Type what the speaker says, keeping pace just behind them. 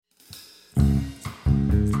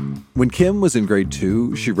When Kim was in grade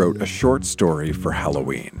 2, she wrote a short story for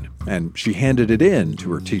Halloween, and she handed it in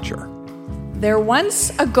to her teacher. There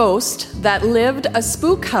once a ghost that lived a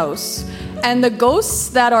spook house, and the ghosts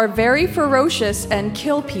that are very ferocious and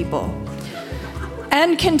kill people,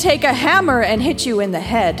 and can take a hammer and hit you in the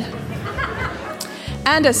head.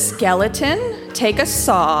 And a skeleton take a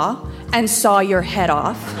saw and saw your head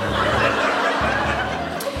off,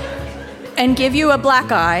 and give you a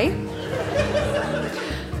black eye,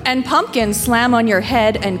 and pumpkins slam on your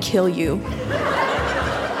head and kill you.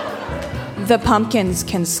 The pumpkins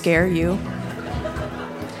can scare you.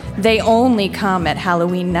 They only come at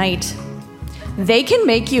Halloween night. They can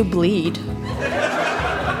make you bleed.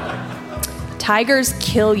 Tigers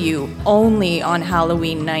kill you only on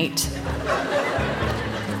Halloween night.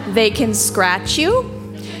 They can scratch you.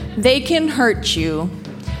 They can hurt you.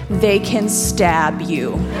 They can stab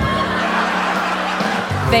you.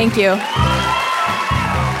 Thank you.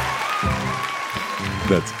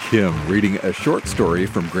 That's Kim reading a short story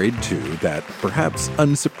from grade 2 that, perhaps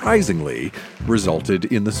unsurprisingly, resulted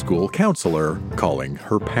in the school counselor calling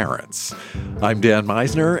her parents. I'm Dan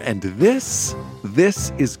Meisner, and this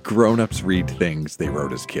is Grown-Ups Read Things They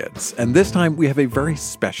Wrote as Kids. And this time we have a very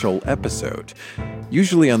special episode.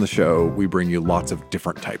 Usually on the show, we bring you lots of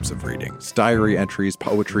different types of readings. Diary entries,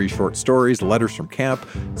 poetry, short stories, letters from camp.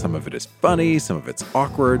 Some of it is funny, some of it's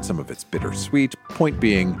awkward, some of it's bittersweet. Point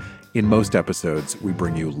being, in most episodes, we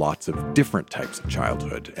bring you lots of different types of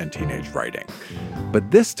childhood and teenage writing.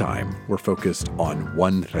 But this time, we're focused on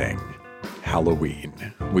one thing: Halloween.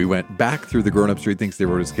 We went back through the Grown-Ups Read Things They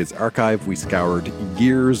Wrote as Kids archive. We scoured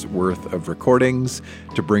years' worth of recordings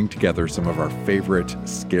to bring together some of our favorite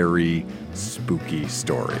scary, spooky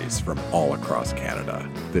stories from all across Canada.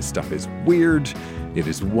 This stuff is weird, it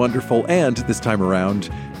is wonderful, and this time around,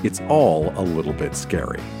 it's all a little bit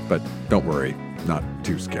scary. But don't worry, not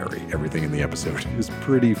too scary. Everything in the episode is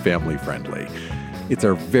pretty family-friendly. It's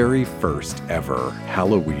our very first ever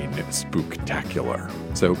Halloween Spooktacular.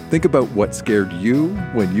 So think about what scared you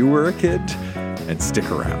when you were a kid and stick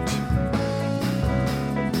around.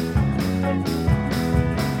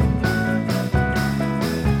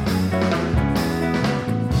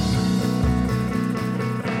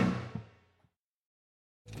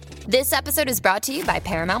 This episode is brought to you by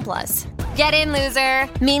Paramount Plus. Get in, loser!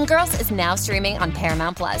 Mean Girls is now streaming on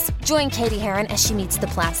Paramount Plus. Join Katie Heron as she meets the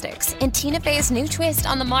plastics in Tina Fey's new twist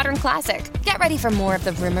on the modern classic. Get ready for more of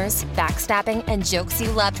the rumors, backstabbing, and jokes you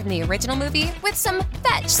loved from the original movie with some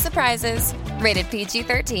fetch surprises. Rated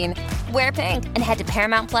PG-13. Wear pink and head to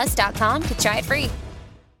ParamountPlus.com to try it free.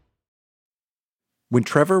 When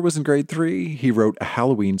Trevor was in grade 3, he wrote a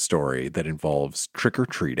Halloween story that involves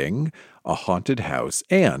trick-or-treating, a haunted house,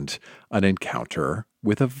 and an encounter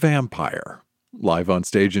with a vampire. Live on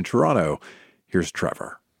stage in Toronto, here's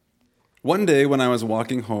Trevor. One day when I was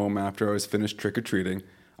walking home after I was finished trick-or-treating,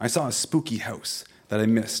 I saw a spooky house that I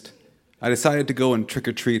missed. I decided to go and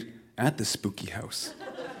trick-or-treat at the spooky house.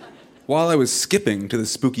 While I was skipping to the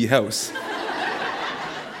spooky house,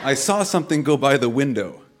 I saw something go by the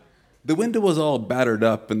window. The window was all battered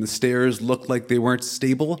up and the stairs looked like they weren't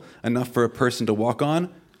stable enough for a person to walk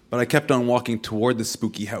on, but I kept on walking toward the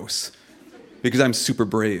spooky house because I'm super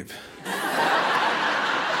brave.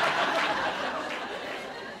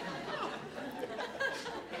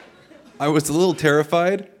 I was a little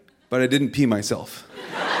terrified, but I didn't pee myself.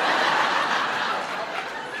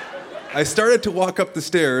 I started to walk up the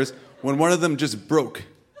stairs when one of them just broke.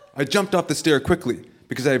 I jumped off the stair quickly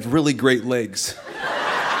because I have really great legs.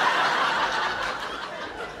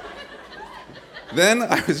 Then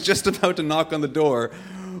I was just about to knock on the door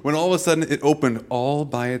when all of a sudden it opened all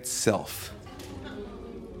by itself.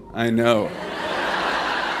 I know.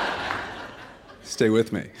 Stay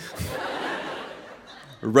with me.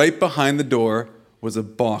 Right behind the door was a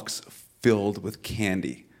box filled with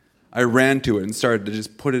candy. I ran to it and started to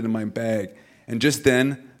just put it in my bag. And just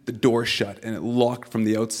then, the door shut and it locked from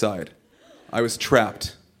the outside. I was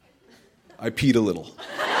trapped. I peed a little.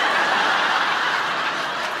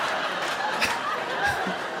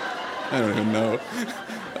 I don't even know.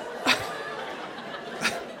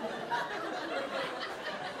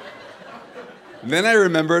 Then I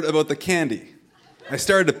remembered about the candy. I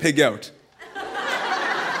started to pig out.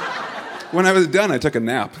 When I was done, I took a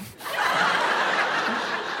nap.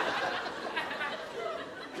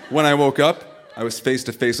 When I woke up, I was face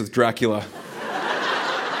to face with Dracula.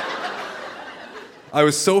 I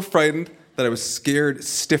was so frightened that I was scared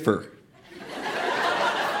stiffer.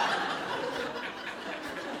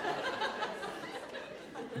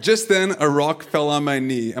 Just then, a rock fell on my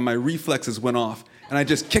knee and my reflexes went off, and I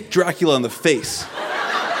just kicked Dracula in the face.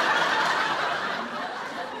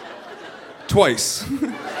 Twice.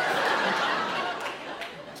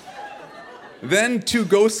 Then 2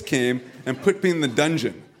 ghosts came and put me in the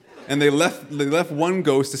dungeon. And they left one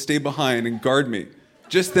ghost to stay behind and guard me.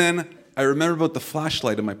 Just then, I remembered about the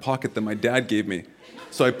flashlight in my pocket that my dad gave me.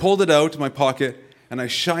 So I pulled it out of my pocket and I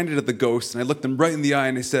shined it at the ghosts and I looked them right in the eye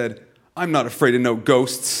and I said, "I'm not afraid of no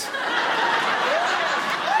ghosts."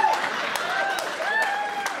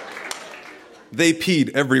 They peed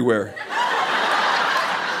everywhere.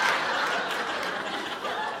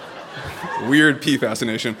 Weird pee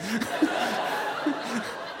fascination.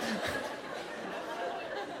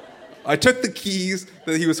 I took the keys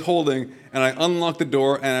that he was holding and I unlocked the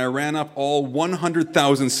door and I ran up all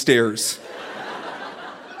 100,000 stairs.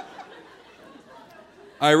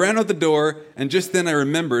 I ran out the door and just then I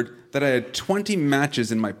remembered that I had 20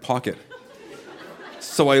 matches in my pocket.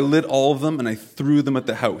 So I lit all of them and I threw them at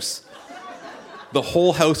the house. The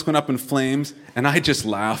whole house went up in flames and I just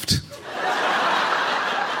laughed.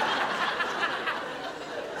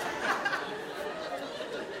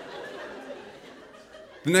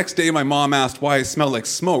 The next day, my mom asked why I smelled like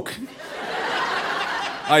smoke.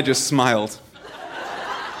 I just smiled.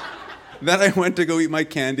 Then I went to go eat my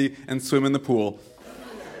candy and swim in the pool.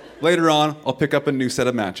 Later on, I'll pick up a new set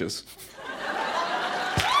of matches.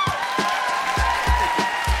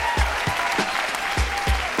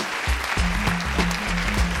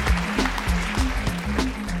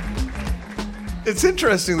 It's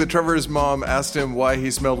interesting that Trevor's mom asked him why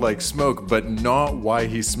he smelled like smoke, but not why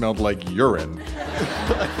he smelled like urine.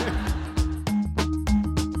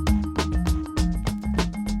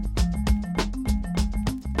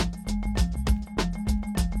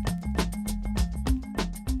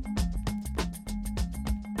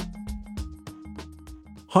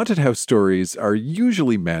 Haunted house stories are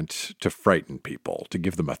usually meant to frighten people, to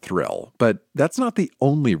give them a thrill, but that's not the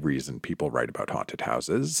only reason people write about haunted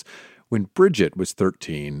houses. When Bridget was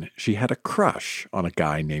 13, she had a crush on a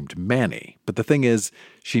guy named Manny. But the thing is,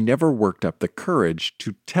 she never worked up the courage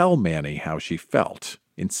to tell Manny how she felt.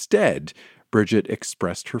 Instead, Bridget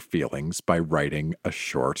expressed her feelings by writing a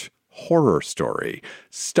short horror story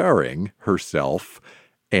starring herself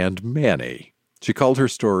and Manny. She called her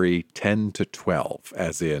story 10 to 12,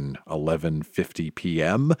 as in 11:50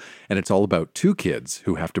 p.m., and it's all about 2 kids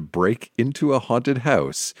who have to break into a haunted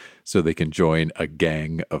house so they can join a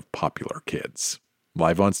gang of popular kids.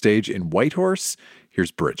 Live on stage in Whitehorse, here's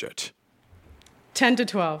Bridget. 10 to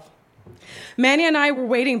 12. Manny and I were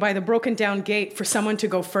waiting by the broken down gate for someone to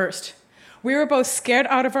go first. We were both scared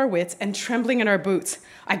out of our wits and trembling in our boots.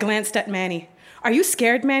 I glanced at Manny. "Are you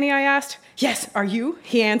scared, Manny?" I asked. "Yes, are you?"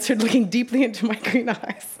 he answered, looking deeply into my green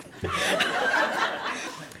eyes.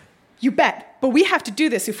 "You bet, but we have to do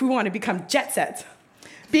this if we want to become jet sets."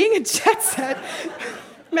 Being a jet set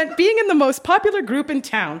meant being in the most popular group in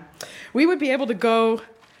town. We would be able to go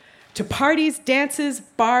to parties, dances,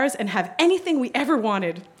 bars, and have anything we ever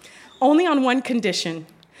wanted. Only on one condition.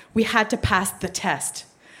 We had to pass the test,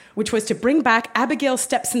 which was to bring back Abigail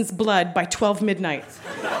Stepson's blood by 12 midnight.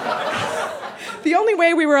 The only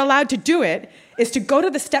way we were allowed to do it is to go to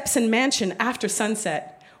the Stepson mansion after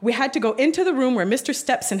sunset. We had to go into the room where Mr.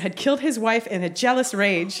 Stepson had killed his wife in a jealous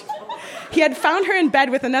rage. He had found her in bed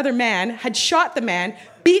with another man, had shot the man,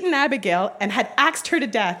 beaten Abigail, and had axed her to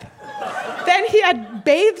death. Then he had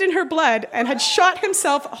bathed in her blood and had shot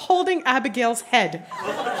himself holding Abigail's head.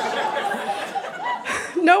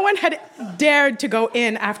 No one had dared to go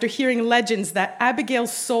in after hearing legends that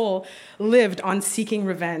Abigail's soul lived on seeking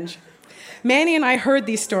revenge. Manny and I heard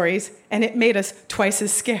these stories, and it made us twice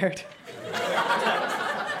as scared.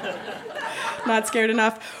 Not scared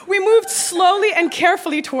enough. We moved slowly and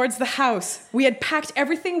carefully towards the house. We had packed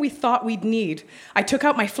everything we thought we'd need. I took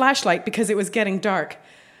out my flashlight because it was getting dark.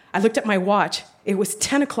 I looked at my watch. It was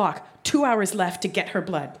 10 o'clock, 2 hours left to get her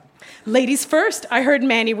blood. "Ladies first," I heard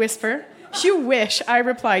Manny whisper. "You wish," I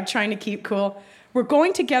replied, trying to keep cool. "We're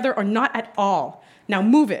going together or not at all. Now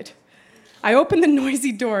move it." I opened the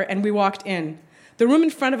noisy door and we walked in. The room in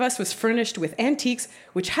front of us was furnished with antiques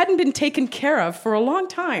which hadn't been taken care of for a long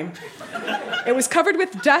time. It was covered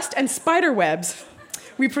with dust and spider webs.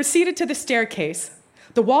 We proceeded to the staircase.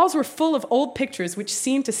 The walls were full of old pictures which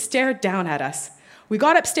seemed to stare down at us. We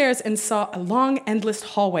got upstairs and saw a long, endless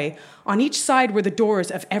hallway. On each side were the doors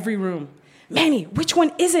of every room. "Manny, which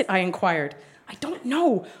one is it?" I inquired. "I don't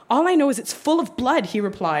know. All I know is it's full of blood," he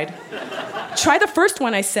replied. "Try the first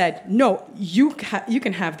one," I said. "No, you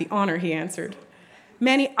can have the honor," he answered.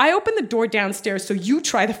 "Manny, I opened the door downstairs, so you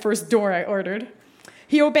try the first door," I ordered.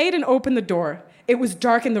 He obeyed and opened the door. It was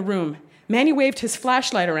dark in the room. Manny waved his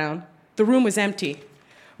flashlight around. The room was empty.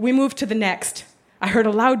 We moved to the next. I heard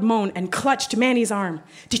a loud moan and clutched Manny's arm.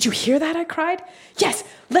 "Did you hear that?" I cried. "Yes,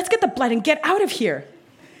 let's get the blood and get out of here."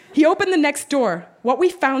 He opened the next door. What we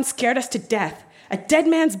found scared us to death. A dead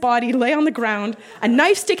man's body lay on the ground, a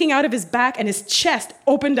knife sticking out of his back, and his chest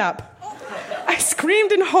opened up. I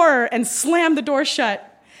screamed in horror and slammed the door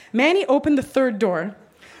shut. Manny opened the third door.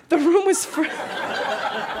 The room was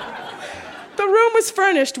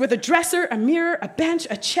furnished with a dresser, a mirror, a bench,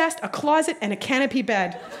 a chest, a closet, and a canopy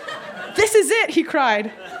bed. "This is it," he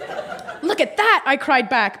cried. "Look at that," I cried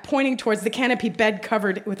back, pointing towards the canopy bed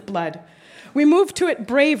covered with blood. We moved to it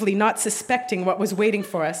bravely, not suspecting what was waiting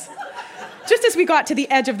for us. Just as we got to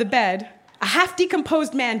the edge of the bed, a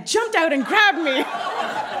half-decomposed man jumped out and grabbed me.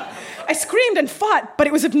 I screamed and fought, but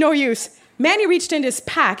it was of no use. Manny reached into his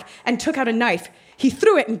pack and took out a knife. He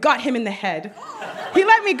threw it and got him in the head. He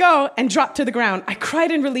let me go and dropped to the ground. I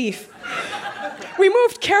cried in relief. We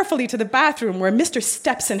moved carefully to the bathroom where Mr.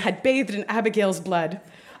 Stepson had bathed in Abigail's blood.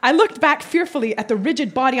 I looked back fearfully at the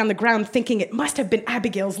rigid body on the ground, thinking it must have been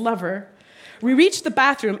Abigail's lover. We reached the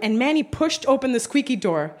bathroom, and Manny pushed open the squeaky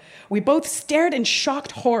door. We both stared in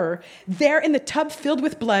shocked horror. There in the tub filled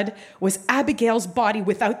with blood was Abigail's body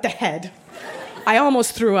without the head. I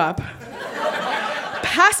almost threw up.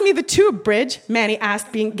 "Pass me the tube, Bridge," Manny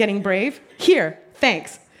asked, getting brave. "Here,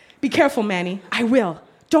 thanks." "Be careful, Manny." "I will.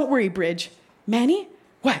 Don't worry, Bridge." "Manny?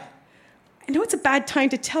 What?" "I know it's a bad time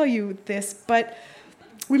to tell you this, but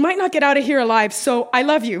we might not get out of here alive, so I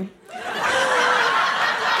love you."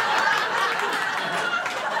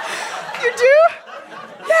 "You do?"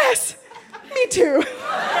 "Yes, me too."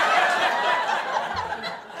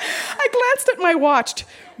 I glanced at my watch.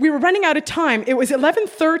 We were running out of time. It was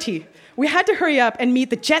 11:30. We had to hurry up and meet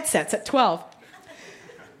the jet sets at 12.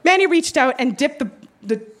 Manny reached out and dipped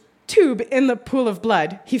the tube in the pool of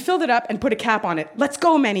blood. He filled it up and put a cap on it. "Let's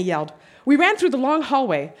go," Manny yelled. We ran through the long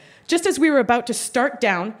hallway. Just as we were about to start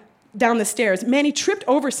down the stairs, Manny tripped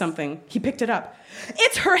over something. He picked it up.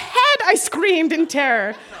 "It's her head!" I screamed in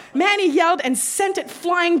terror. Manny yelled and sent it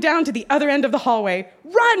flying down to the other end of the hallway.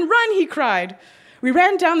 "Run, run," he cried. We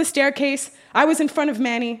ran down the staircase. I was in front of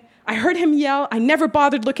Manny. I heard him yell. I never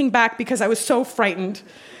bothered looking back because I was so frightened.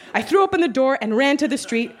 I threw open the door and ran to the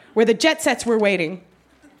street where the jet sets were waiting.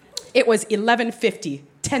 It was 11:50,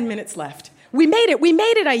 10 minutes left. We made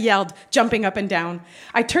it, I yelled, jumping up and down.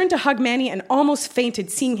 I turned to hug Manny and almost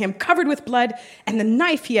fainted, seeing him covered with blood and the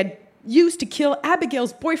knife he had used to kill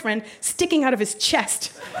Abigail's boyfriend sticking out of his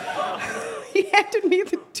chest. He handed me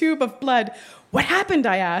the tube of blood. "What happened?"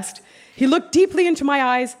 I asked. He looked deeply into my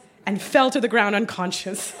eyes and fell to the ground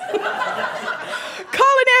unconscious. "Call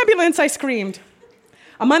an ambulance," I screamed.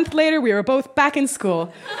 A month later, we were both back in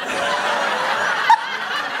school.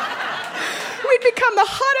 We'd become the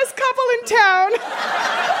hottest couple in town.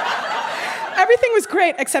 Everything was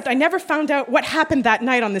great, except I never found out what happened that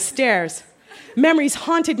night on the stairs. Memories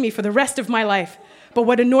haunted me for the rest of my life, but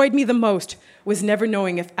what annoyed me the most was never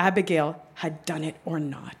knowing if Abigail had done it or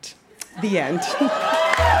not. The end.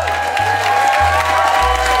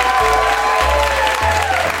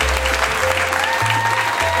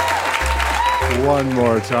 One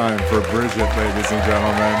more time for Bridget, ladies and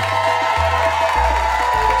gentlemen.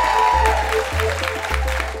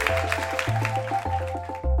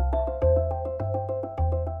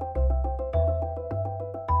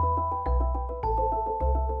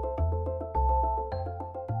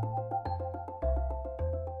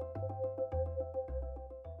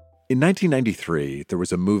 In 1993, there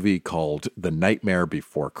was a movie called The Nightmare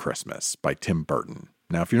Before Christmas by Tim Burton.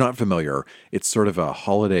 Now, if you're not familiar, it's sort of a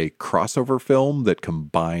holiday crossover film that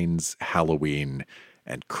combines Halloween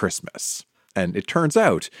and Christmas. And it turns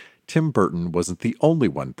out Tim Burton wasn't the only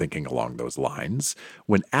one thinking along those lines.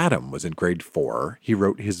 When Adam was in grade 4, he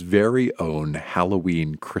wrote his very own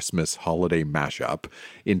Halloween Christmas holiday mashup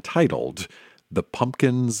entitled The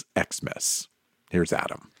Pumpkins' Xmas. Here's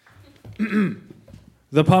Adam.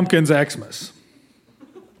 The Pumpkins' Xmas.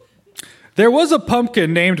 There was a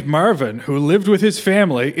pumpkin named Marvin who lived with his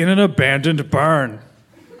family in an abandoned barn.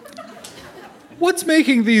 What's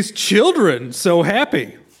making these children so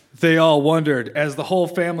happy? They all wondered as the whole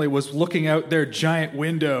family was looking out their giant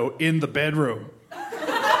window in the bedroom.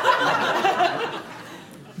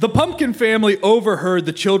 The pumpkin family overheard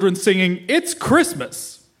the children singing, "It's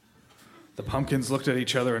Christmas." The pumpkins looked at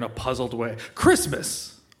each other in a puzzled way.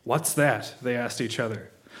 "Christmas? What's that?" they asked each other.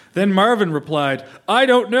 Then Marvin replied, "I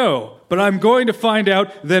don't know, but I'm going to find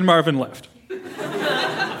out." Then Marvin left.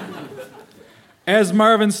 As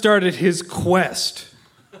Marvin started his quest,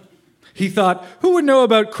 he thought, who would know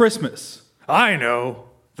about Christmas? I know.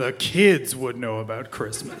 The kids would know about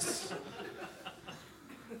Christmas.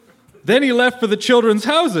 Then he left for the children's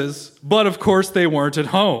houses, but of course they weren't at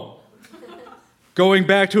home. Going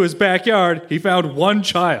back to his backyard, he found one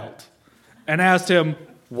child and asked him,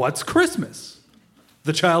 "What's Christmas?"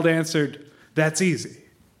 The child answered, "That's easy.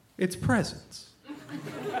 It's presents."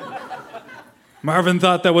 Marvin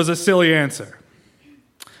thought that was a silly answer.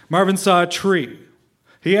 Marvin saw a tree.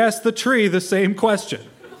 He asked the tree the same question.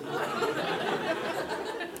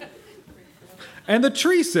 And the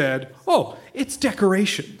tree said, "Oh, it's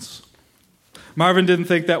decorations." Marvin didn't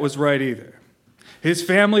think that was right either. His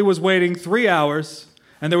family was waiting 3 hours,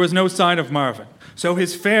 and there was no sign of Marvin. So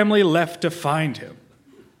his family left to find him.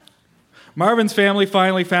 Marvin's family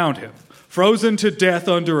finally found him, frozen to death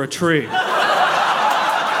under a tree.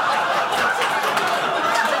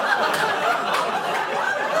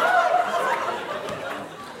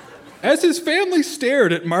 As his family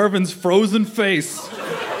stared at Marvin's frozen face,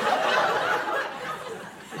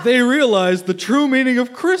 they realized the true meaning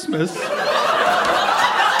of Christmas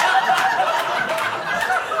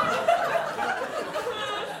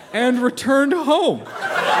and returned home.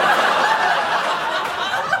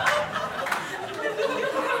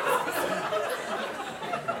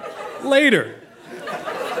 Later,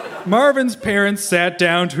 Marvin's parents sat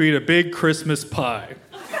down to eat a big Christmas pie.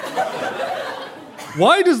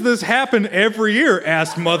 "Why does this happen every year?"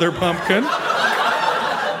 asked Mother Pumpkin.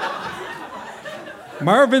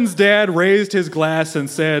 Marvin's dad raised his glass and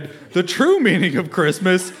said, "The true meaning of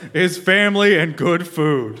Christmas is family and good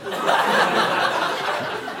food."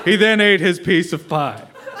 He then ate his piece of pie.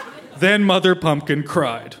 Then Mother Pumpkin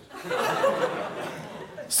cried.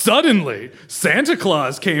 Suddenly, Santa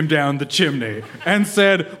Claus came down the chimney and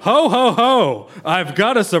said, "Ho, ho, ho, I've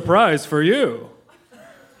got a surprise for you."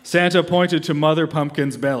 Santa pointed to Mother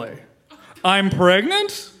Pumpkin's belly. "I'm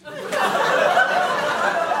pregnant?"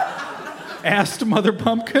 asked Mother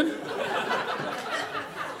Pumpkin.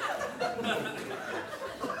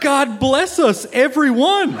 "God bless us,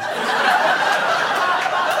 everyone,"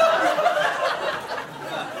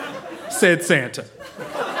 said Santa.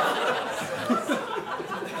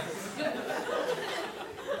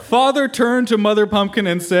 Father turned to Mother Pumpkin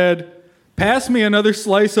and said, "Pass me another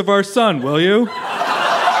slice of our son, will you?"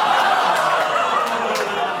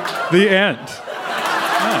 The end.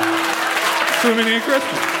 Oh. True meaning of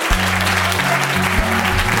Christmas.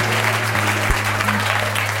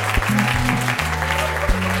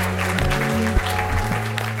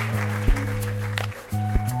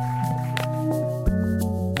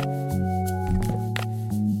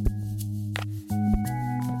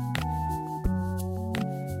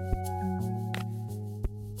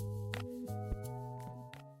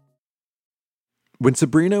 When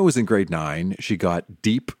Sabrina was in grade 9, she got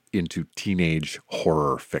deep into teenage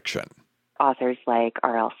horror fiction. Authors like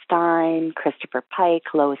R.L. Stine, Christopher Pike,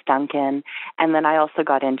 Lois Duncan, and then I also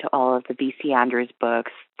got into all of the B.C. Andrews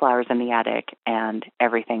books, Flowers in the Attic, and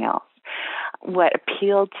everything else. What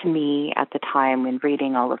appealed to me at the time when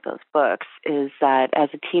reading all of those books is that as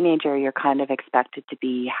a teenager, you're kind of expected to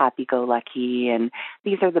be happy-go-lucky, and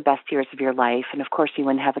these are the best years of your life, and of course you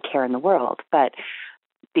wouldn't have a care in the world, but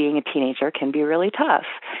being a teenager can be really tough.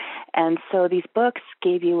 And so these books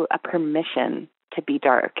gave you a permission to be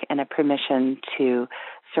dark and a permission to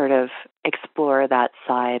sort of explore that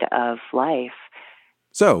side of life.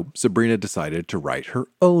 So Sabrina decided to write her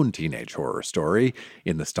own teenage horror story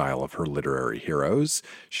in the style of her literary heroes.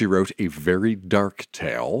 She wrote a very dark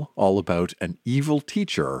tale all about an evil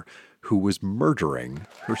teacher who was murdering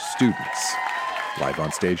her students. Live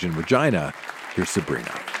on stage in Regina, here's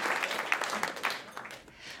Sabrina.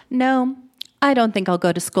 No, I don't think I'll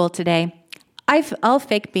go to school today. I'll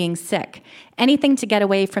fake being sick. Anything to get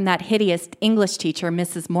away from that hideous English teacher,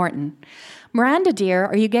 Mrs. Morton. Miranda, dear,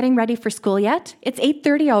 are you getting ready for school yet? It's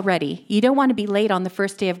 8:30 already. You don't want to be late on the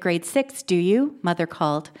first day of grade 6, do you? Mother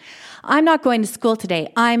called. I'm not going to school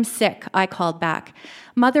today. I'm sick, I called back.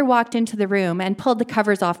 Mother walked into the room and pulled the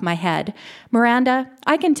covers off my head. Miranda,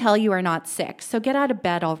 I can tell you are not sick, so get out of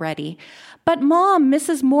bed already. But Mom,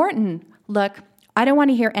 Mrs. Morton. Look, I don't want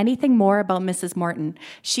to hear anything more about Mrs. Morton.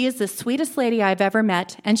 She is the sweetest lady I've ever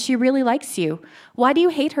met, and she really likes you. Why do you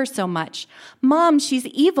hate her so much? Mom, she's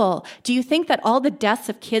evil. Do you think that all the deaths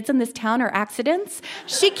of kids in this town are accidents?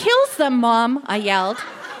 She kills them, Mom, I yelled.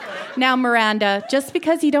 Now, Miranda, just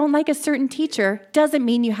because you don't like a certain teacher doesn't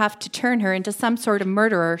mean you have to turn her into some sort of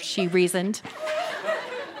murderer, she reasoned.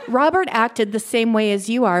 Robert acted the same way as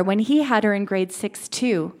you are when he had her in grade 6,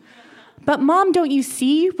 too. But Mom, don't you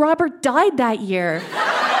see? Robert died that year.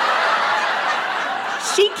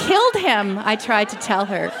 She killed him, I tried to tell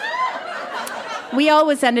her. We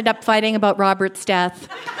always ended up fighting about Robert's death.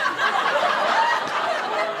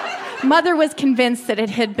 Mother was convinced that it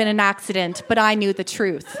had been an accident, but I knew the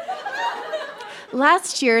truth.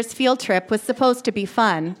 Last year's field trip was supposed to be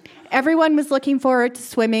fun. Everyone was looking forward to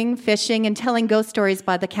swimming, fishing, and telling ghost stories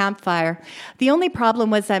by the campfire. The only problem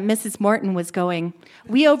was that Mrs. Morton was going.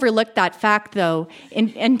 We overlooked that fact, though,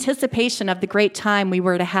 in anticipation of the great time we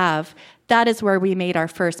were to have. That is where we made our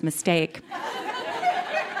first mistake.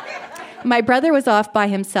 My brother was off by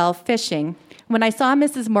himself fishing. When I saw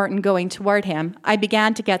Mrs. Morton going toward him, I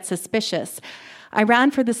began to get suspicious. I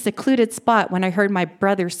ran for the secluded spot when I heard my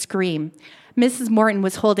brother scream. Mrs. Morton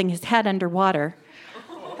was holding his head underwater.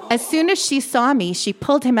 As soon as she saw me, she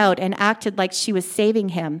pulled him out and acted like she was saving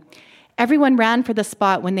him. Everyone ran for the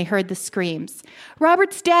spot when they heard the screams.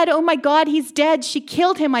 "Robert's dead! Oh my God, he's dead! She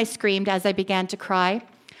killed him!" I screamed as I began to cry.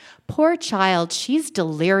 "Poor child, she's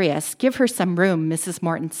delirious. Give her some room," Mrs.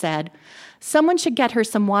 Morton said. "Someone should get her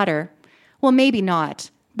some water." "Well, maybe not.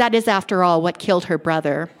 That is, after all, what killed her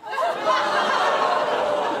brother."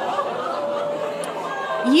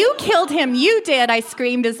 "You killed him, you did," I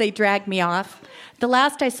screamed as they dragged me off. The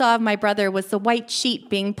last I saw of my brother was the white sheet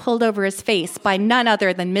being pulled over his face by none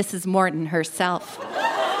other than Mrs. Morton herself.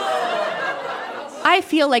 I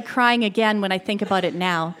feel like crying again when I think about it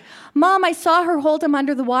now. "Mom, I saw her hold him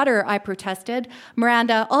under the water," I protested.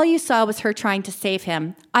 "Miranda, all you saw was her trying to save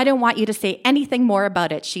him. I don't want you to say anything more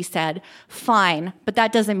about it," she said. "Fine, but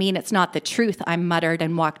that doesn't mean it's not the truth," I muttered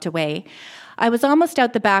and walked away. I was almost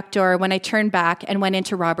out the back door when I turned back and went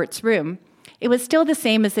into Robert's room. It was still the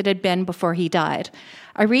same as it had been before he died.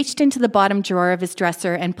 I reached into the bottom drawer of his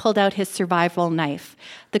dresser and pulled out his survival knife.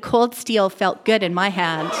 The cold steel felt good in my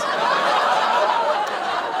hand.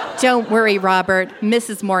 "Don't worry, Robert.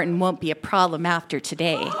 Mrs. Morton won't be a problem after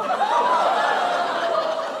today."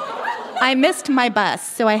 I missed my bus,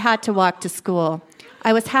 so I had to walk to school.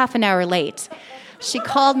 I was half an hour late. She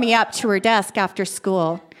called me up to her desk after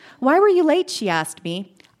school. "Why were you late?" she asked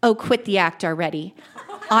me. "Oh, quit the act already.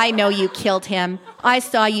 I know you killed him. I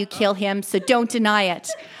saw you kill him, so don't deny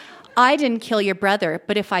it." "I didn't kill your brother,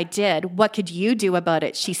 but if I did, what could you do about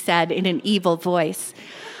it?" she said in an evil voice.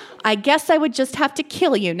 "I guess I would just have to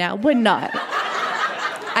kill you now, wouldn't I?"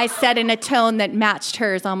 I said in a tone that matched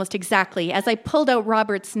hers almost exactly as I pulled out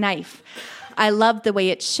Robert's knife. I loved the way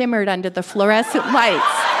it shimmered under the fluorescent lights.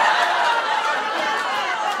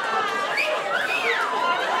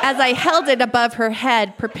 As I held it above her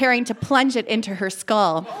head, preparing to plunge it into her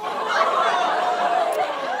skull.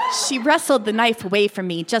 She wrestled the knife away from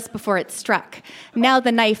me just before it struck. Now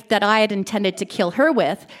the knife that I had intended to kill her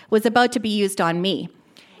with was about to be used on me.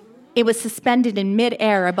 It was suspended in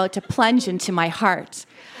midair, about to plunge into my heart.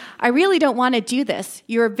 "I really don't want to do this.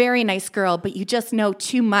 You're a very nice girl, but you just know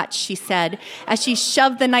too much," she said, as she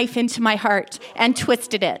shoved the knife into my heart and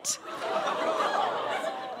twisted it.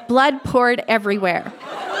 Blood poured everywhere.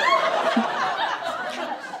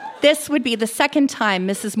 This would be the second time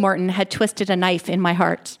Mrs. Morton had twisted a knife in my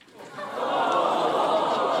heart.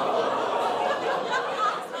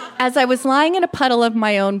 As I was lying in a puddle of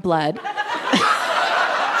my own blood,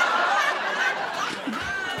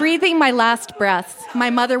 breathing my last breaths,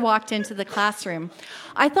 my mother walked into the classroom.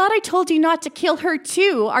 "I thought I told you not to kill her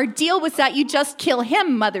too. Our deal was that you just kill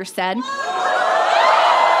him," Mother said.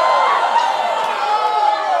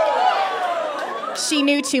 "She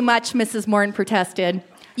knew too much," Mrs. Morton protested.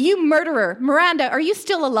 "You murderer! Miranda, are you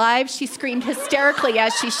still alive?" she screamed hysterically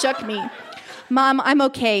as she shook me. "Mom, I'm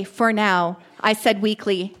okay, for now," I said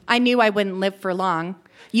weakly. I knew I wouldn't live for long.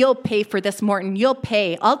 "You'll pay for this, Morton. You'll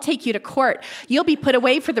pay. I'll take you to court. You'll be put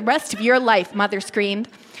away for the rest of your life," Mother screamed.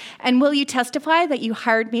 "And will you testify that you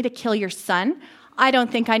hired me to kill your son? I don't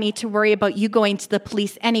think I need to worry about you going to the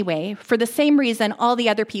police anyway, for the same reason all the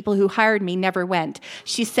other people who hired me never went,"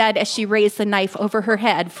 she said as she raised the knife over her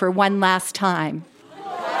head for one last time.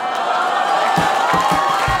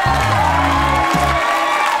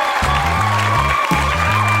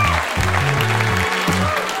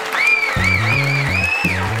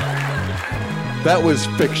 That was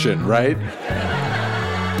fiction, right?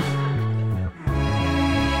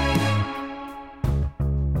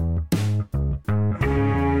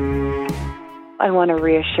 I want to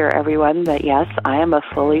reassure everyone that, yes, I am a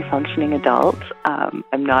fully functioning adult.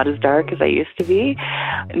 I'm not as dark as I used to be.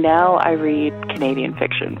 Now I read Canadian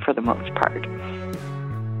fiction for the most part.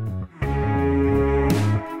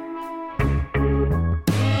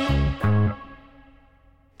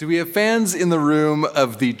 Do we have fans in the room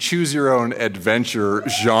of the choose-your-own-adventure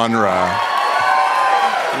genre?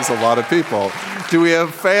 There's a lot of people. Do we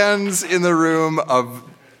have fans in the room of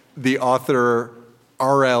the author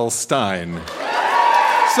R.L. Stine?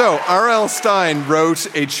 So, R.L. Stine wrote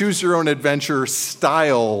a choose-your-own-adventure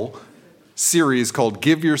style series called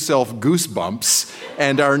Give Yourself Goosebumps.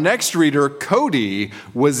 And our next reader, Cody,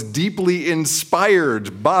 was deeply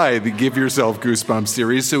inspired by the Give Yourself Goosebumps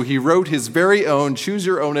series, so he wrote his very own Choose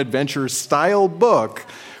Your Own Adventure style book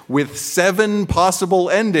with 7 possible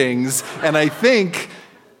endings, and I think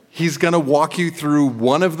he's going to walk you through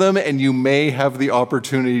one of them, and you may have the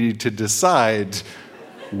opportunity to decide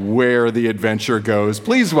where the adventure goes.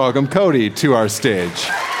 Please welcome Cody to our stage.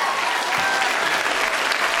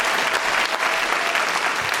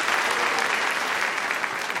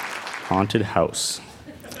 Haunted house.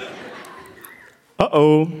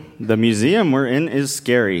 Uh-oh, the museum we're in is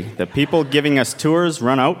scary. The people giving us tours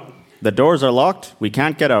run out. The doors are locked. We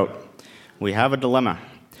can't get out. We have a dilemma.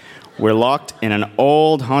 We're locked in an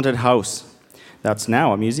old haunted house that's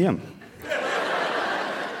now a museum.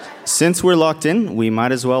 Since we're locked in, we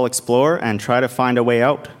might as well explore and try to find a way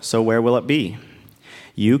out. So where will it be?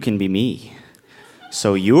 You can be me.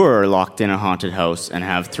 So you're locked in a haunted house and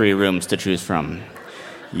have 3 rooms to choose from.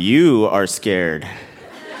 You are scared.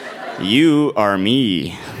 You are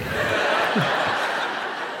me.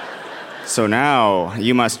 So now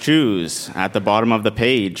you must choose. At the bottom of the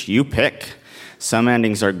page, you pick. Some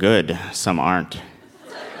endings are good, some aren't.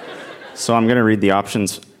 So I'm going to read the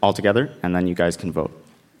options all together, and then you guys can vote.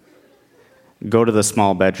 Go to the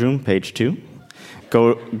small bedroom, page 2.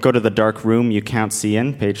 Go to the dark room you can't see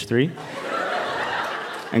in, page 3.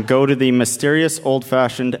 And go to the mysterious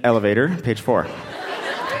old-fashioned elevator, page 4.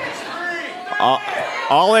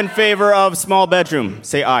 All in favor of small bedroom,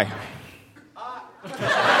 say aye.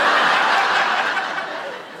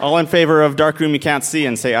 All in favor of dark room you can't see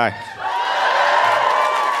and say aye.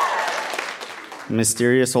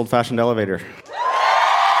 Mysterious old-fashioned elevator.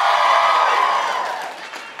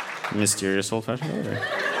 Mysterious old-fashioned elevator.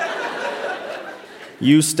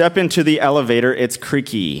 You step into the elevator, it's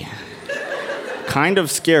creaky. Kind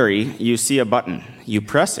of scary, you see a button. You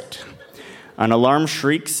press it. An alarm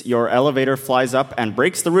shrieks, your elevator flies up and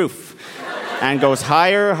breaks the roof and goes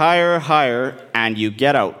higher, higher, higher, and you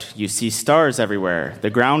get out. You see stars everywhere.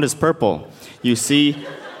 The ground is purple. You see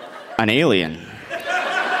an alien.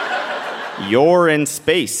 You're in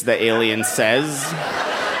space, the alien says.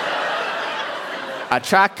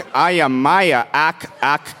 Achak ayamaya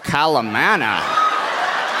ak kalamana.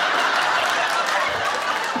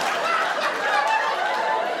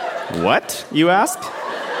 What, you ask?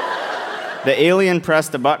 The alien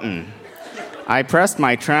pressed a button. I pressed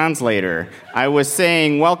my translator. I was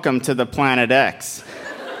saying, welcome to the Planet X.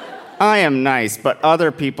 I am nice, but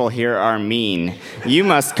other people here are mean. You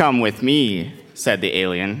must come with me, said the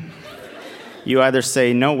alien. You either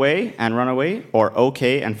say no way and run away, or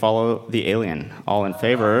okay and follow the alien. All in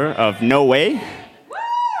favor of no way?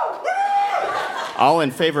 All in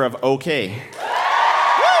favor of okay.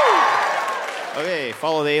 Okay,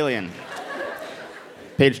 follow the alien.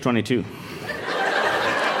 Page 22.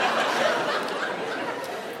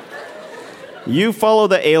 You follow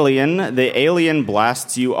the alien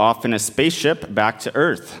blasts you off in a spaceship back to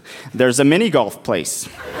Earth. There's a mini golf place.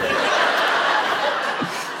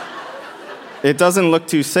 It doesn't look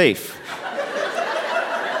too safe.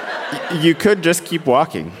 You could just keep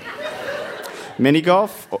walking. Mini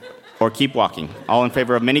golf or keep walking? All in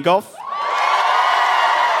favor of mini golf?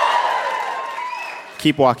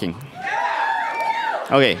 Keep walking.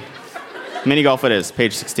 Okay, mini golf it is,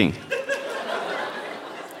 page 16.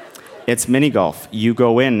 It's mini golf. You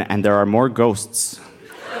go in and there are more ghosts.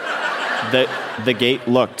 The gate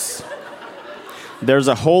looks. There's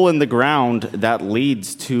a hole in the ground that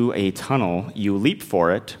leads to a tunnel. You leap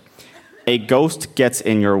for it. A ghost gets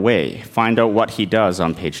in your way. Find out what he does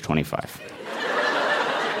on page 25.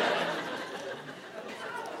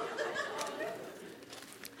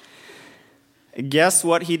 Guess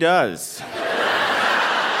what he does?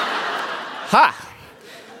 Ha!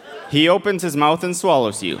 He opens his mouth and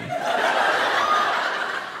swallows you.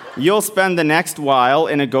 You'll spend the next while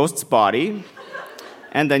in a ghost's body,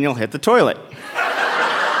 and then you'll hit the toilet.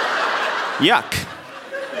 Yuck.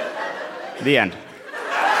 The end.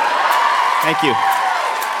 Thank you.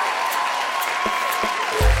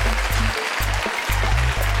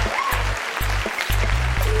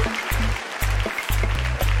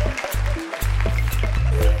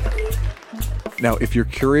 Now, if you're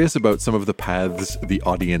curious about some of the paths the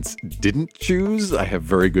audience didn't choose, I have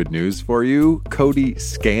very good news for you. Cody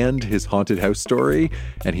scanned his haunted house story,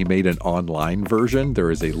 and he made an online version. There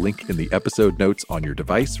is a link in the episode notes on your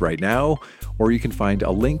device right now, or you can find a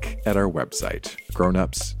link at our website,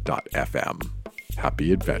 grownups.fm.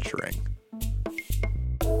 Happy adventuring.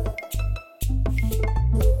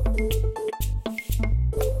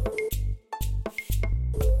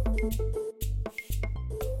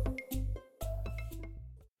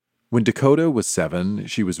 When Dakota was 7,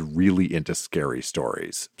 she was really into scary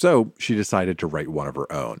stories, so she decided to write one of her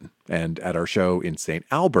own. And at our show in St.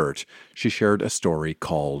 Albert, she shared a story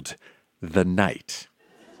called The Night.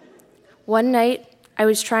 One night, I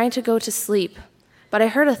was trying to go to sleep, but I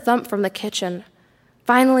heard a thump from the kitchen.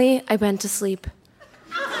 Finally, I went to sleep.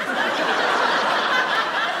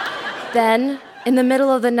 Then, in the middle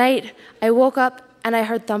of the night, I woke up and I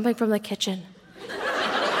heard thumping from the kitchen.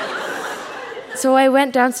 So I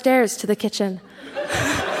went downstairs to the kitchen.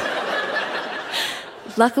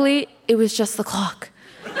 Luckily, it was just the clock.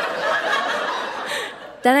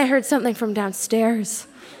 Then I heard something from downstairs.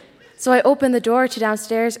 So I opened the door to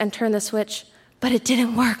downstairs and turned the switch, but it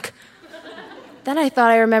didn't work. Then I thought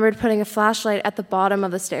I remembered putting a flashlight at the bottom of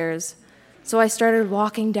the stairs. So I started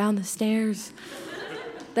walking down the stairs.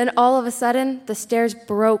 Then all of a sudden, the stairs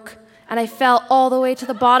broke, and I fell all the way to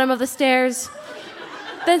the bottom of the stairs.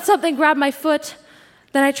 Then something grabbed my foot.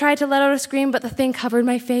 Then I tried to let out a scream, but the thing covered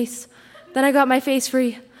my face. Then I got my face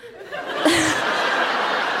free.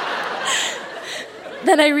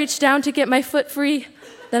 Then I reached down to get my foot free.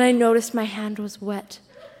 Then I noticed my hand was wet.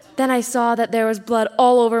 Then I saw that there was blood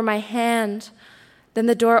all over my hand. Then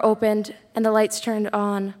the door opened and the lights turned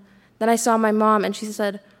on. Then I saw my mom and she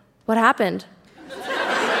said, "What happened?"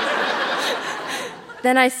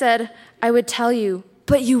 Then I said, "I would tell you,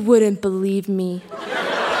 but you wouldn't believe me."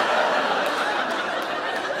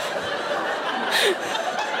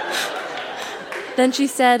 Then she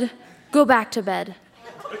said, "Go back to bed."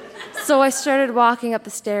 So I started walking up the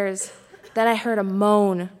stairs. Then I heard a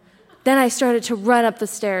moan. Then I started to run up the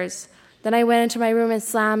stairs. Then I went into my room and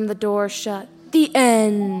slammed the door shut. The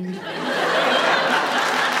end.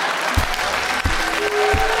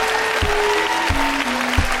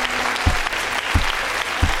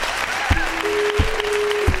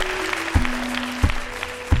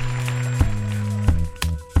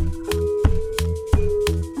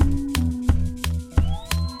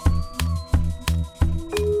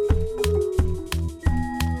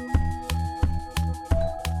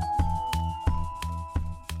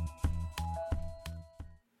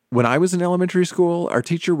 When I was in elementary school, our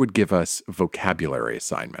teacher would give us vocabulary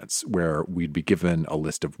assignments where we'd be given a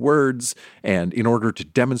list of words, and in order to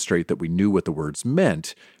demonstrate that we knew what the words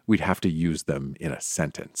meant, we'd have to use them in a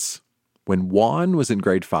sentence. When Juan was in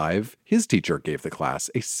grade 5, his teacher gave the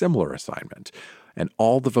class a similar assignment, and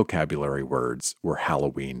all the vocabulary words were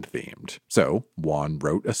Halloween themed. So Juan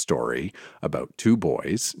wrote a story about 2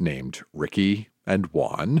 boys named Ricky and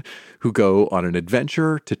Juan, who go on an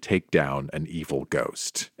adventure to take down an evil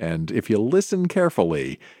ghost. And if you listen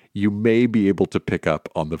carefully, you may be able to pick up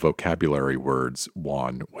on the vocabulary words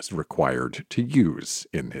Juan was required to use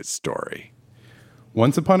in his story.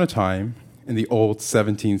 Once upon a time, in the old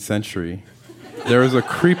 17th century, there was a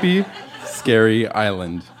creepy, scary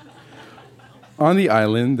island. On the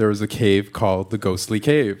island, there was a cave called the Ghostly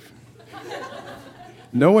Cave.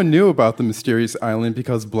 No one knew about the mysterious island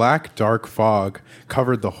because black, dark fog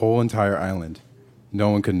covered the whole entire island. No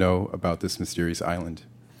one could know about this mysterious island.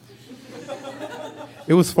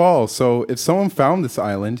 It was fall, so if someone found this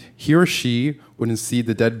island, he or she wouldn't see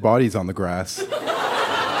the dead bodies on the grass.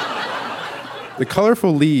 The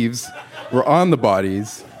colorful leaves were on the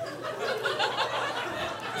bodies.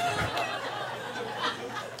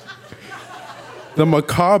 The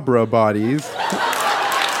macabre bodies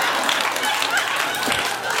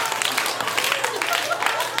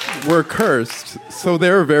were cursed, so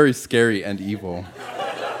they were very scary and evil.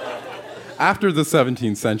 After the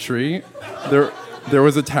 17th century, there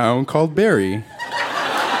was a town called Barrie.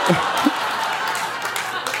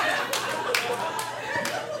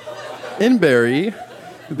 In Barrie,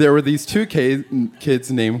 there were these 2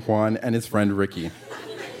 kids named Juan and his friend Ricky.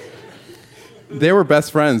 They were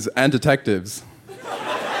best friends and detectives.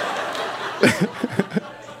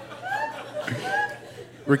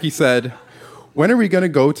 Ricky said, "When are we going to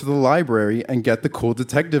go to the library and get the cool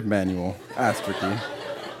detective manual?" asked Ricky.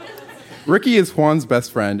 Ricky is Juan's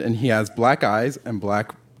best friend, and he has black eyes and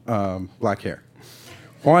black hair.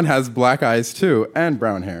 Juan has black eyes too, and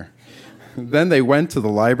brown hair. Then they went to the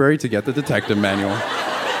library to get the detective manual.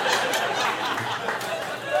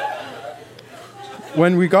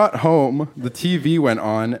 When we got home, the TV went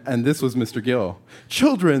on, and this was Mr. Gill.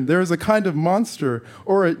 "Children, there is a kind of monster,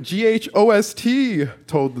 or a GHOST,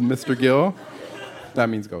 told Mr. Gill. That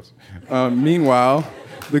means ghost. Meanwhile,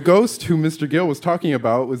 the ghost who Mr. Gill was talking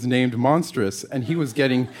about was named Monstrous, and he was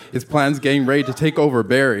getting ready to take over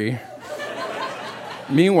Barrie.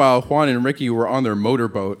 Meanwhile, Juan and Ricky were on their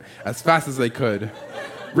motorboat as fast as they could.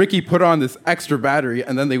 Ricky put on this extra battery,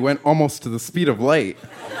 and then they went almost to the speed of light.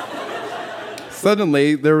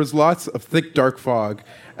 Suddenly, there was lots of thick, dark fog,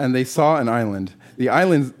 and they saw an island.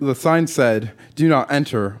 The sign said, "Do not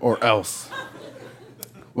enter, or else."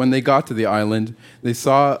 When they got to the island, they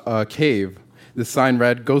saw a cave. The sign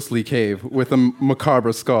read, "Ghostly Cave," with a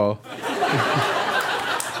macabre skull.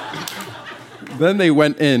 Then they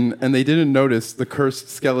went in, and they didn't notice the cursed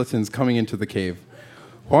skeletons coming into the cave.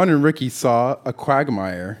 Juan and Ricky saw a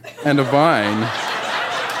quagmire and a vine.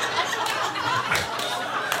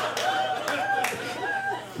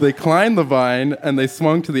 They climbed the vine, and they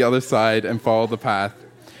swung to the other side and followed the path.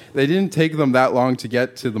 They didn't take them that long to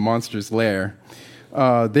get to the monster's lair.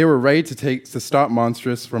 They were ready to stop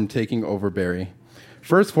Monstrous from taking over Barry.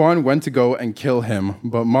 First, Juan went to go and kill him,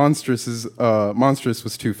 but Monstrous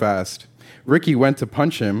was too fast. Ricky went to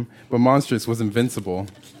punch him, but Monstrous was invincible.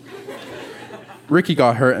 Ricky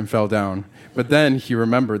got hurt and fell down, but then he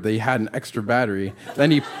remembered that he had an extra battery. Then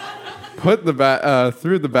he put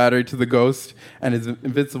threw the battery to the ghost, and his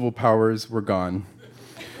invincible powers were gone.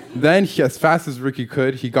 Then, as fast as Ricky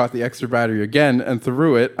could, he got the extra battery again and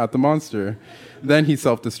threw it at the monster. Then he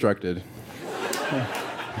self-destructed.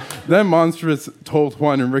 Then Monstrous told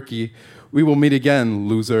Juan and Ricky, "We will meet again,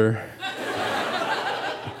 loser."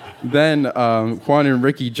 Then Juan and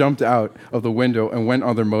Ricky jumped out of the window and went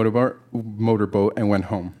on their motorboat and went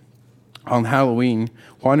home. On Halloween,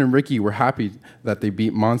 Juan and Ricky were happy that they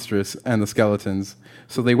beat Monstrous and the skeletons,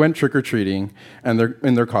 so they went trick-or-treating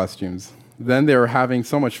in their costumes. Then they were having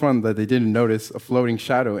so much fun that they didn't notice a floating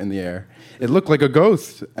shadow in the air. It looked like a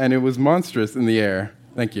ghost, and it was Monstrous in the air.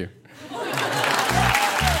 Thank you.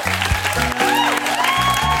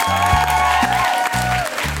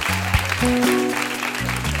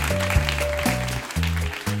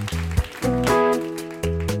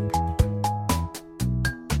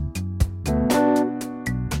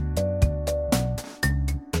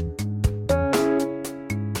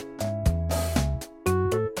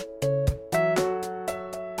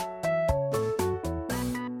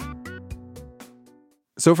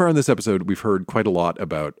 So far in this episode, we've heard quite a lot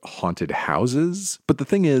about haunted houses, but the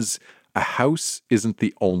thing is, a house isn't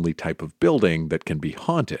the only type of building that can be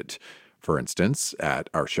haunted. For instance,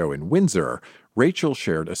 at our show in Windsor, Rachel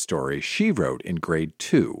shared a story she wrote in grade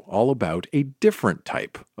 2 all about a different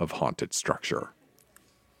type of haunted structure.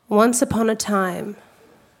 Once upon a time,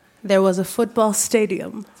 there was a football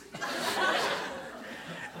stadium.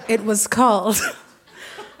 It was called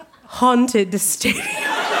Haunted Stadium.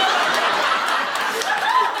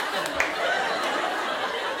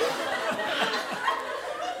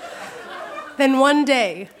 Then one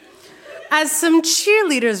day, as some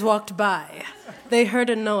cheerleaders walked by, they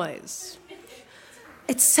heard a noise.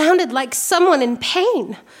 "It sounded like someone in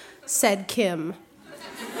pain," said Kim.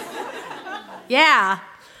 "Yeah,"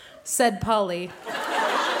 said Polly.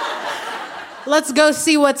 "Let's go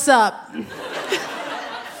see what's up."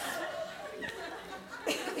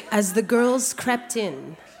 As the girls crept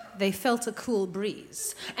in, they felt a cool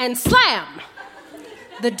breeze, and slam!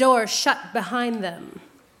 The door shut behind them.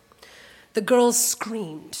 The girls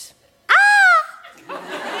screamed, "Ah!"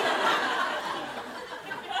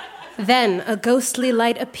 Then a ghostly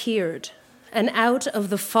light appeared, and out of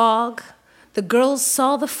the fog, the girls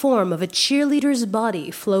saw the form of a cheerleader's body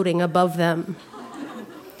floating above them.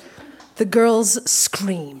 The girls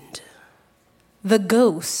screamed. The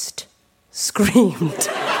ghost screamed.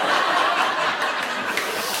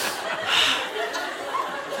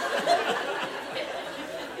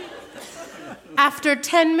 After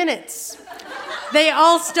 10 minutes, they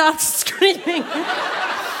all stopped screaming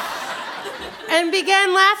and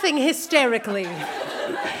began laughing hysterically.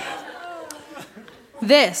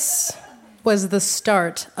 This was the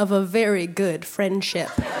start of a very good friendship.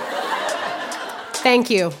 Thank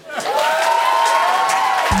you.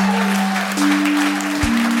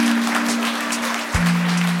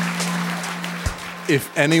 If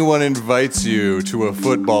anyone invites you to a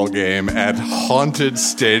football game at Haunted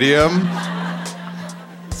Stadium,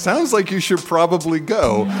 sounds like you should probably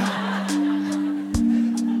go.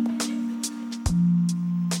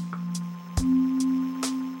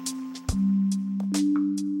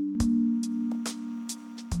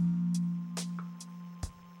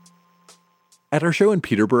 At our show in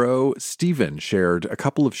Peterborough, Stephen shared a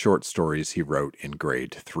couple of short stories he wrote in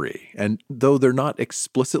grade 3. And though they're not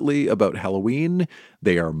explicitly about Halloween,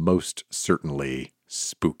 they are most certainly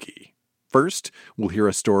spooky. First, we'll hear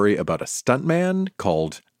a story about a stuntman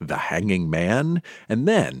called The Hanging Man, and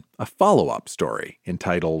then a follow-up story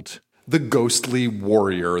entitled The Ghostly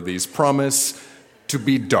Warrior. These promise to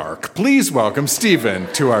be dark. Please welcome Stephen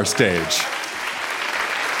to our stage.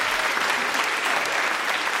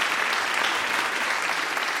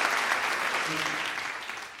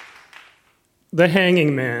 The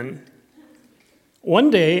Hanging Man. One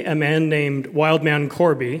day, a man named Wildman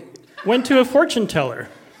Corby went to a fortune teller.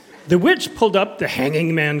 The witch pulled up the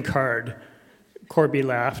Hanging Man card. Corby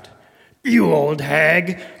laughed. "You old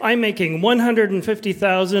hag, I'm making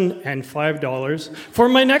 $150,005 for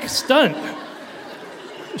my next stunt."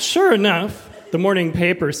 Sure enough, the morning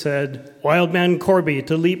paper said, "Wildman Corby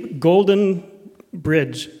to leap Golden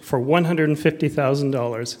Bridge for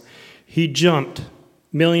 $150,000. He jumped.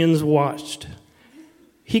 Millions watched.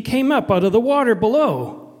 He came up out of the water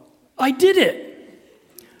below. I did it."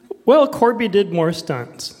 Well, Corby did more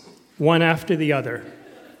stunts, one after the other.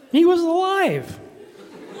 He was alive.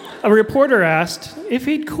 A reporter asked if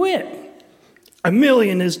he'd quit. $1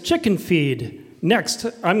 million is chicken feed. Next,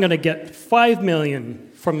 I'm going to get $5 million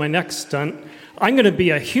from my next stunt. I'm going to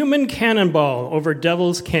be a human cannonball over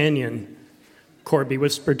Devil's Canyon. Corby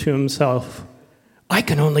whispered to himself, "I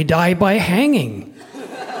can only die by hanging."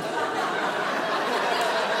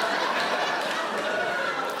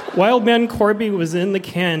 Wildman Corby was in the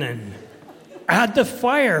cannon. Add the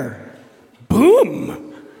fire.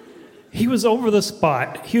 Boom! He was over the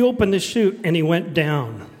spot. He opened the chute and he went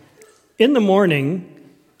down. In the morning,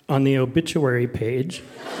 on the obituary page,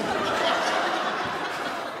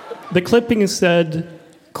 the clipping said,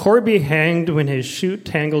 "Corby hanged when his chute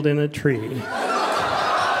tangled in a tree."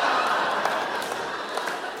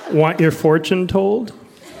 Want your fortune told?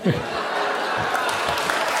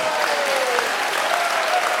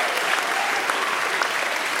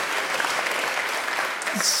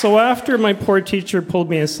 So after my poor teacher pulled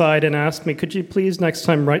me aside and asked me, "Could you please next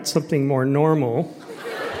time write something more normal?"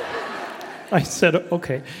 I said,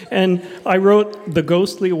 "Okay." And I wrote The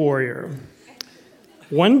Ghostly Warrior.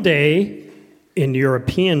 One day, in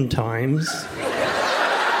European times,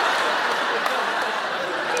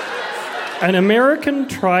 an American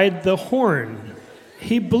tried the horn.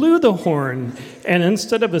 He blew the horn, and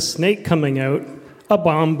instead of a snake coming out, a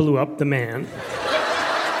bomb blew up the man.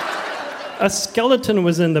 A skeleton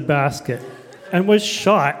was in the basket and was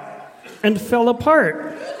shot and fell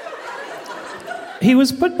apart. He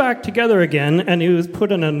was put back together again, and he was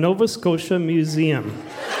put in a Nova Scotia museum.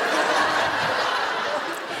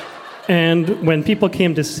 And when people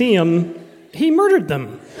came to see him, he murdered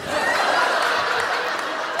them.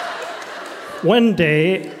 One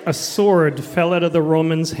day, a sword fell out of the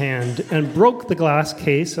Roman's hand and broke the glass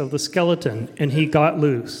case of the skeleton, and he got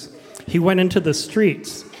loose. He went into the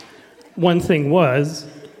streets. One thing was,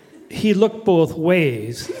 he looked both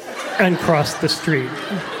ways and crossed the street.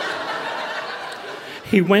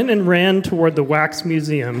 He went and ran toward the wax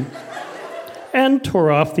museum and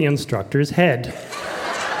tore off the instructor's head.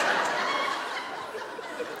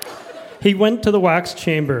 He went to the wax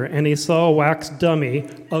chamber and he saw a wax dummy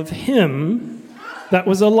of him that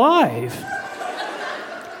was alive.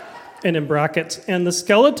 And in brackets, and the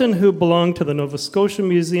skeleton who belonged to the Nova Scotia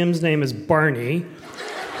Museum's name is Barney,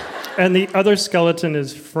 and the other skeleton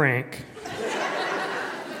is Frank.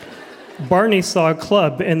 Barney saw a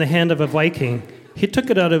club in the hand of a Viking. He took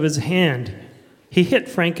it out of his hand. He hit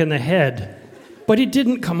Frank in the head, but he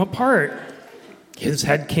didn't come apart. His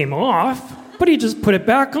head came off, but he just put it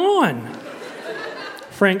back on.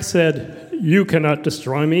 Frank said, "You cannot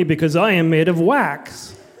destroy me because I am made of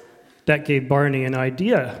wax." That gave Barney an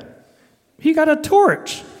idea. He got a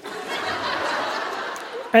torch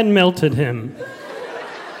and melted him.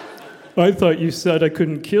 "I thought you said I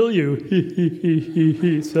couldn't kill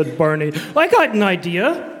you," said Barney. "I got an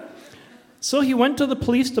idea." So he went to the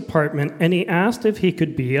police department and he asked if he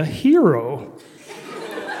could be a hero.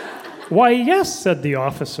 "Why, yes," said the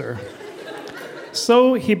officer.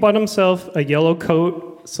 So he bought himself a yellow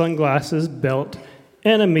coat, sunglasses, belt,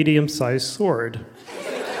 and a medium-sized sword.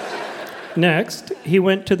 Next, he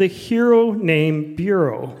went to the Hero Name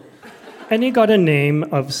Bureau, and he got a name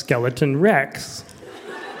of Skeleton Rex.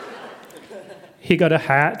 He got a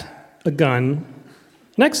hat, a gun.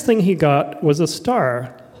 Next thing he got was a star.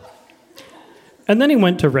 And then he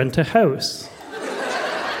went to rent a house.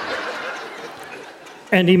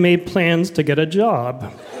 And he made plans to get a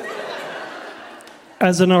job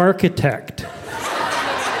as an architect.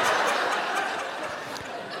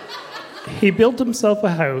 He built himself a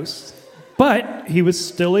house, but he was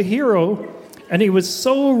still a hero, and he was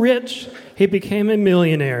so rich, he became a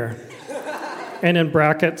millionaire. And in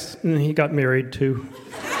brackets, he got married too.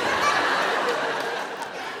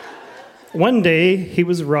 One day, he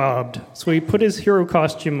was robbed, so he put his hero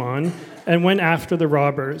costume on and went after the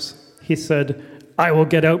robbers. He said, "I will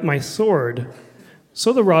get out my sword."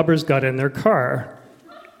 So the robbers got in their car.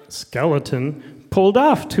 Skeleton pulled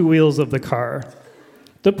off 2 wheels of the car.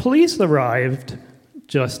 The police arrived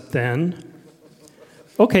just then.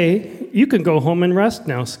 Okay, you can go home and rest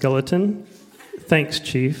now, skeleton. Thanks,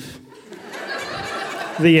 Chief.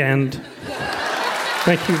 The end.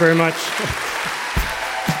 Thank you very much.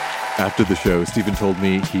 After the show, Stephen told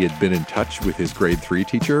me he had been in touch with his grade 3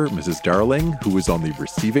 teacher, Mrs. Darling, who was on the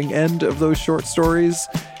receiving end of those short stories.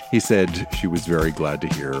 He said she was very glad to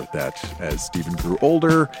hear that as Stephen grew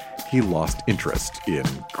older, he lost interest in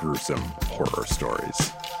gruesome horror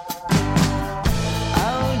stories.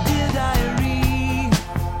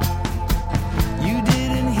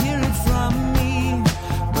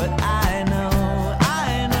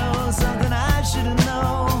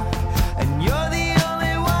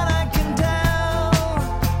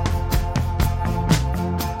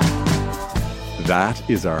 That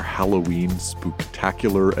is our Halloween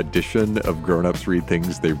Spooktacular edition of Grown Ups Read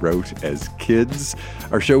Things They Wrote as Kids.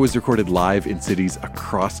 Our show was recorded live in cities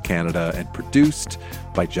across Canada and produced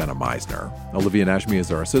by Jenna Meisner. Olivia Nashmi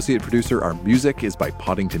is our associate producer. Our music is by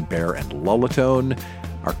Poddington Bear and Lullatone.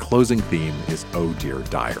 Our closing theme is Oh Dear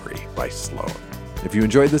Diary by Sloan. If you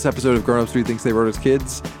enjoyed this episode of Grown Ups Read Things They Wrote as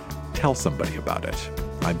Kids, tell somebody about it.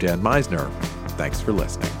 I'm Dan Meisner. Thanks for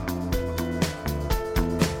listening.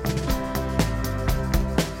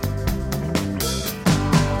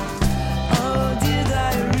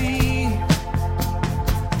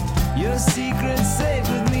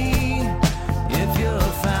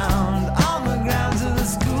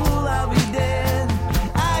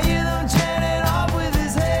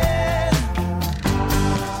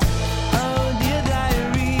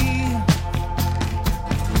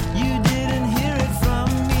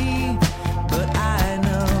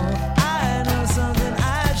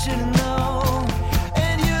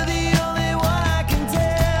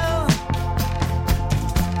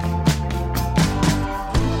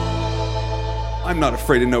 I'm not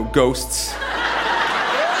afraid of no ghosts.